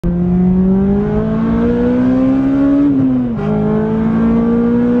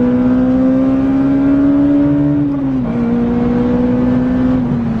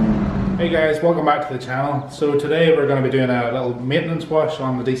back to the channel. So today we're going to be doing a little maintenance wash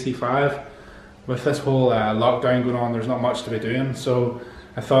on the DC5. With this whole lockdown going on, there's not much to be doing, so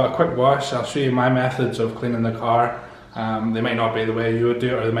I thought a quick wash. I'll show you my methods of cleaning the car. They might not be the way you would do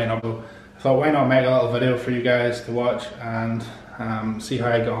it, or they might not be. I thought, why not make a little video for you guys to watch and see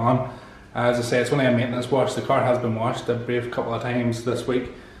how I get on. As I say, it's only a maintenance wash. The car has been washed a brief couple of times this week,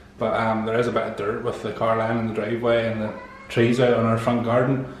 but there is a bit of dirt with the car line in the driveway and the trees out on our front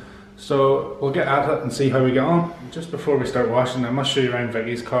garden. So we'll get at it and see how we get on. Just before we start washing, I must show you around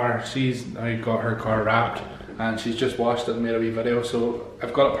Vicky's car. She's now got her car wrapped and she's just washed it and made a wee video. So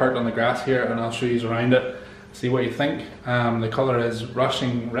I've got it parked on the grass here and I'll show you around it, see what you think. The colour is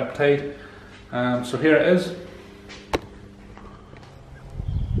Rushing Riptide. So here it is.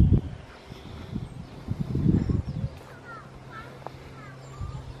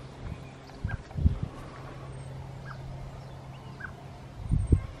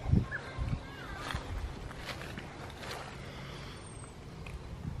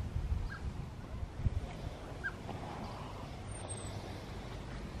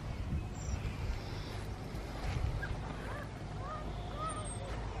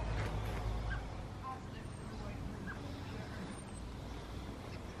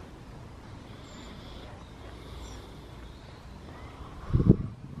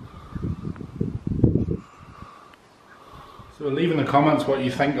 So leave in the comments what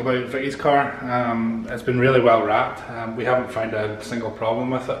you think about Vicky's car. It's been really well wrapped. We haven't found a single problem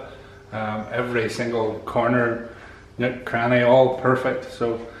with it. Every single corner, nook, cranny, all perfect.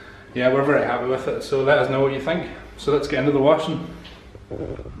 So yeah, we're very happy with it. So let us know what you think. So let's get into the washing.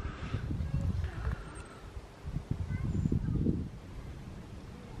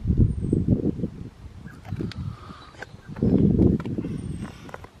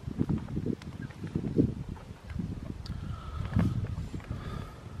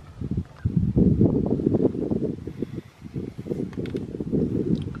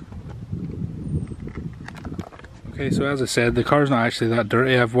 Okay, so as I said, the car's not actually that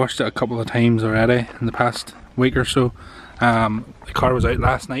dirty. I've washed it a couple of times already in the past week or so. The car was out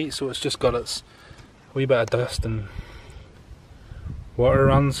last night, so it's just got its wee bit of dust and water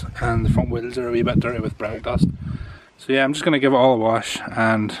runs, and the front wheels are a wee bit dirty with brake dust. So yeah, I'm just going to give it all a wash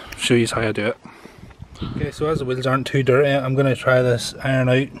and show you how I do it. Okay, so as the wheels aren't too dirty, I'm going to try this Iron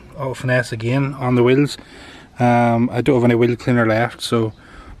Out Autofinesse again on the wheels. I don't have any wheel cleaner left, so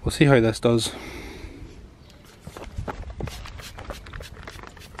we'll see how this does.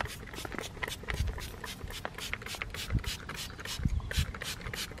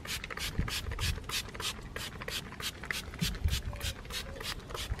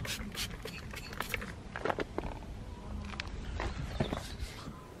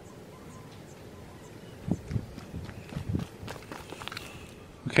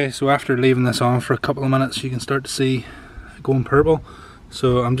 Okay, so after leaving this on for a couple of minutes, you can start to see it going purple.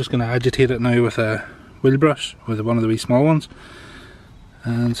 So I'm just going to agitate it now with a wheel brush, with one of the wee small ones,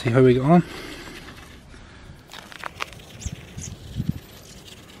 and see how we get on.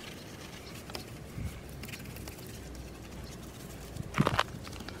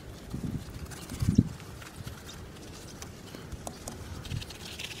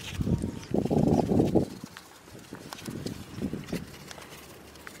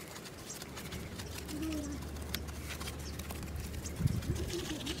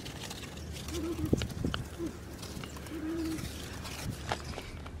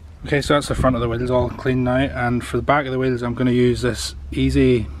 Okay, so that's the front of the wheels all clean now, and for the back of the wheels I'm going to use this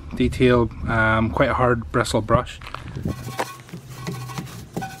Easy Detail, quite a hard bristle brush.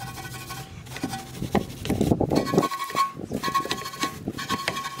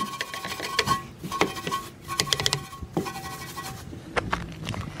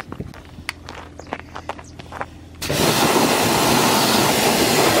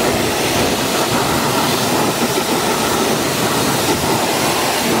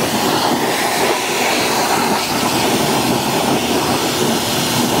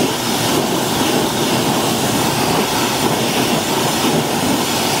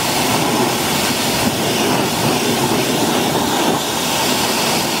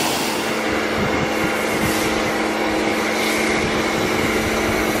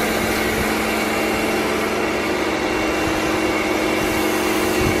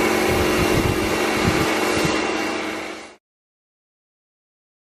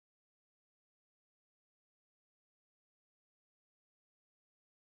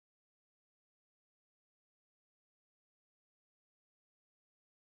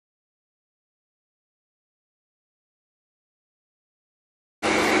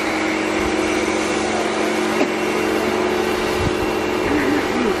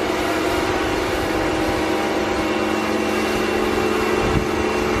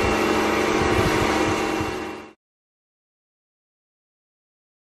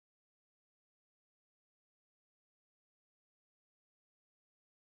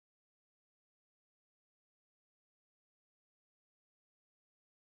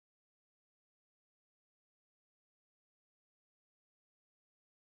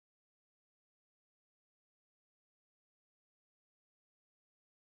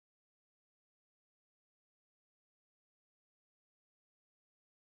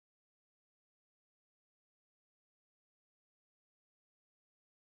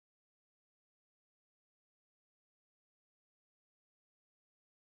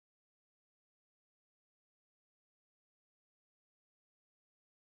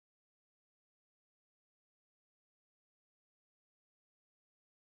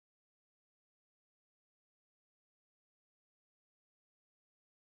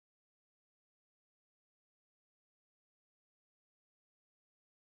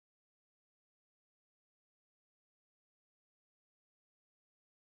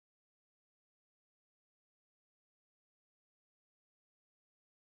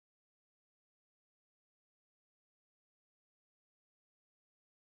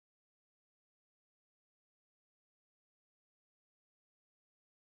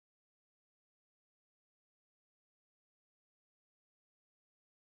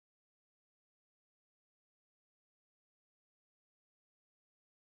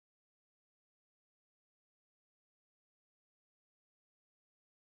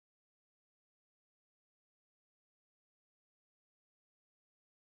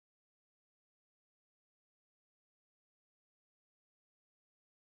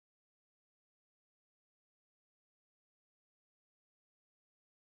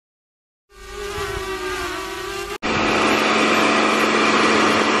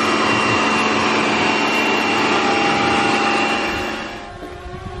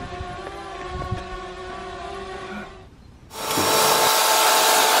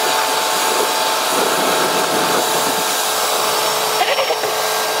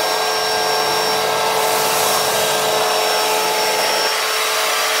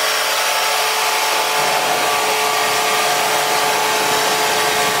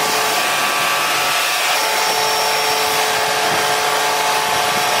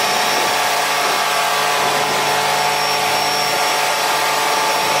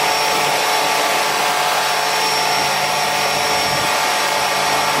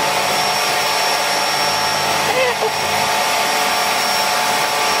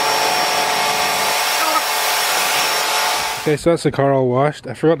 Okay, so that's the car all washed.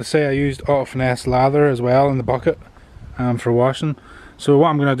 I forgot to say I used Autofinesse lather as well in the bucket for washing. So what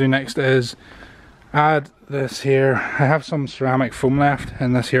I'm going to do next is add this here. I have some ceramic foam left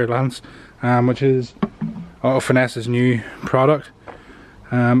in this here lens, which is Autofinesse's new product.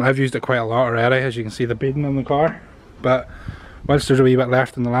 I've used it quite a lot already, as you can see the beading on the car, but whilst there's a wee bit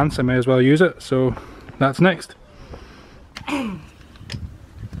left in the lens I may as well use it, so that's next.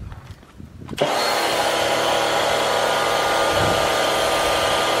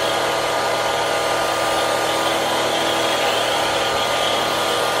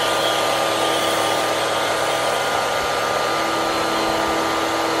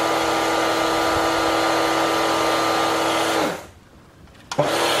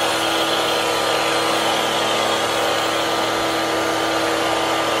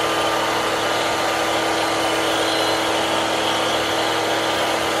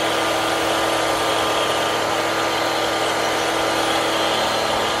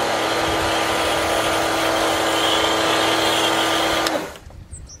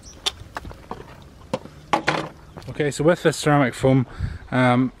 Okay, so with this ceramic foam,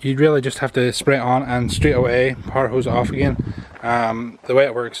 you really just have to spray it on and straight away power hose it off again. The way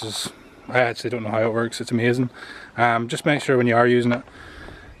it works is, I actually don't know how it works, it's amazing. Just make sure when you are using it,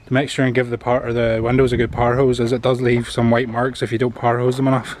 to make sure and give the windows a good power hose, as it does leave some white marks if you don't power hose them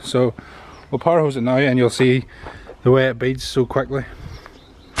enough. So we'll power hose it now and you'll see the way it beads so quickly.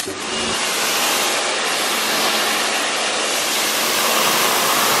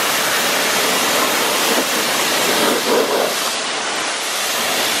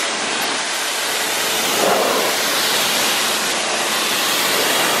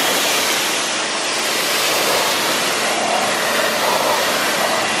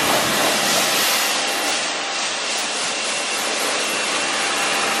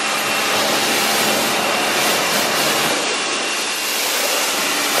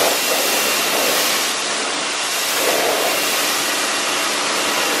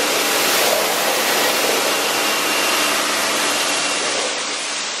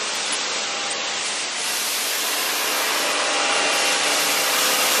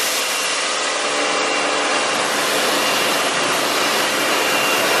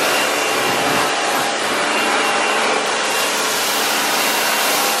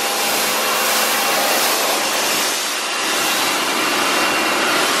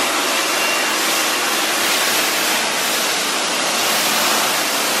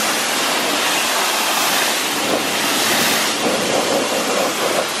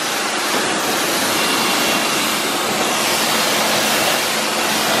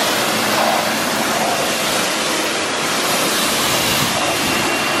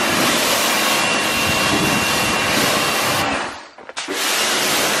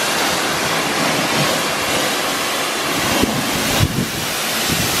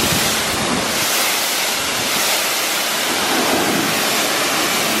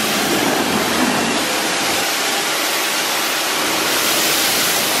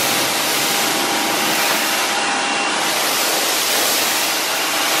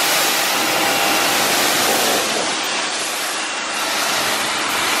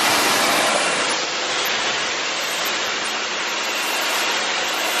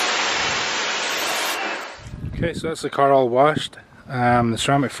 Okay, so that's the car all washed, the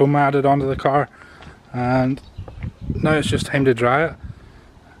ceramic foam added onto the car, and now it's just time to dry it.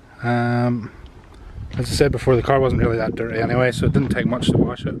 As I said before, the car wasn't really that dirty anyway, so it didn't take much to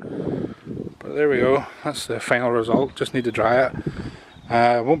wash it. But there we go, that's the final result, just need to dry it.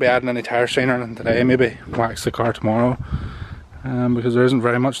 Won't be adding any tyre shine or anything today, maybe wax the car tomorrow, because there isn't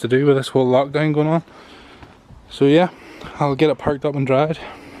very much to do with this whole lockdown going on. So yeah, I'll get it parked up and dried.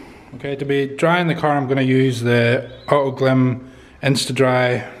 Okay, to be drying the car I'm going to use the Autoglim Insta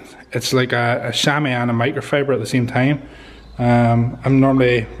Dry. It's like a chamois and a microfiber at the same time. I'm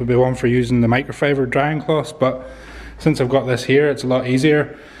normally would be one for using the microfiber drying cloths, but since I've got this here, it's a lot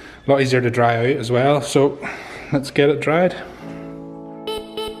easier to dry out as well. So let's get it dried.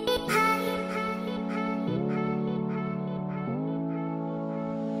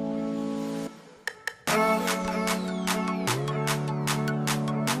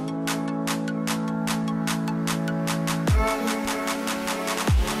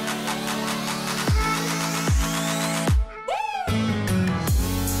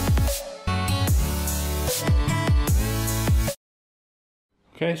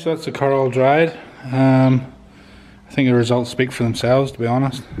 Okay, so that's the car all dried. I think the results speak for themselves, to be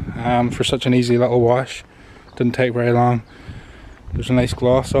honest. For such an easy little wash, didn't take very long. There's a nice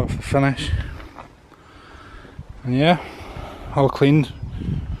gloss off the finish. And yeah, all cleaned.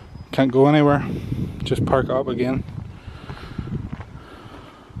 Can't go anywhere. Just park it up again.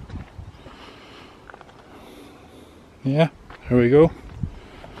 yeah, here we go.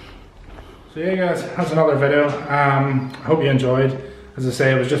 So yeah guys, that's another video. I hope you enjoyed. As I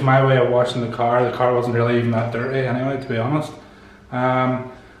say, it was just my way of washing the car. The car wasn't really even that dirty anyway, to be honest.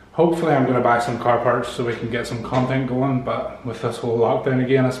 Hopefully I'm going to buy some car parts so we can get some content going, but with this whole lockdown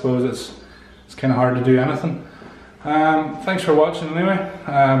again, I suppose it's kind of hard to do anything. Thanks for watching anyway.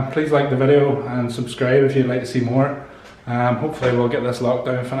 Please like the video and subscribe if you'd like to see more. Hopefully we'll get this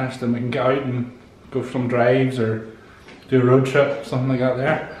lockdown finished and we can get out and go for some drives or do a road trip, something like that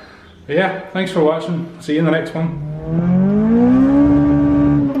there. But yeah, thanks for watching. See you in the next one.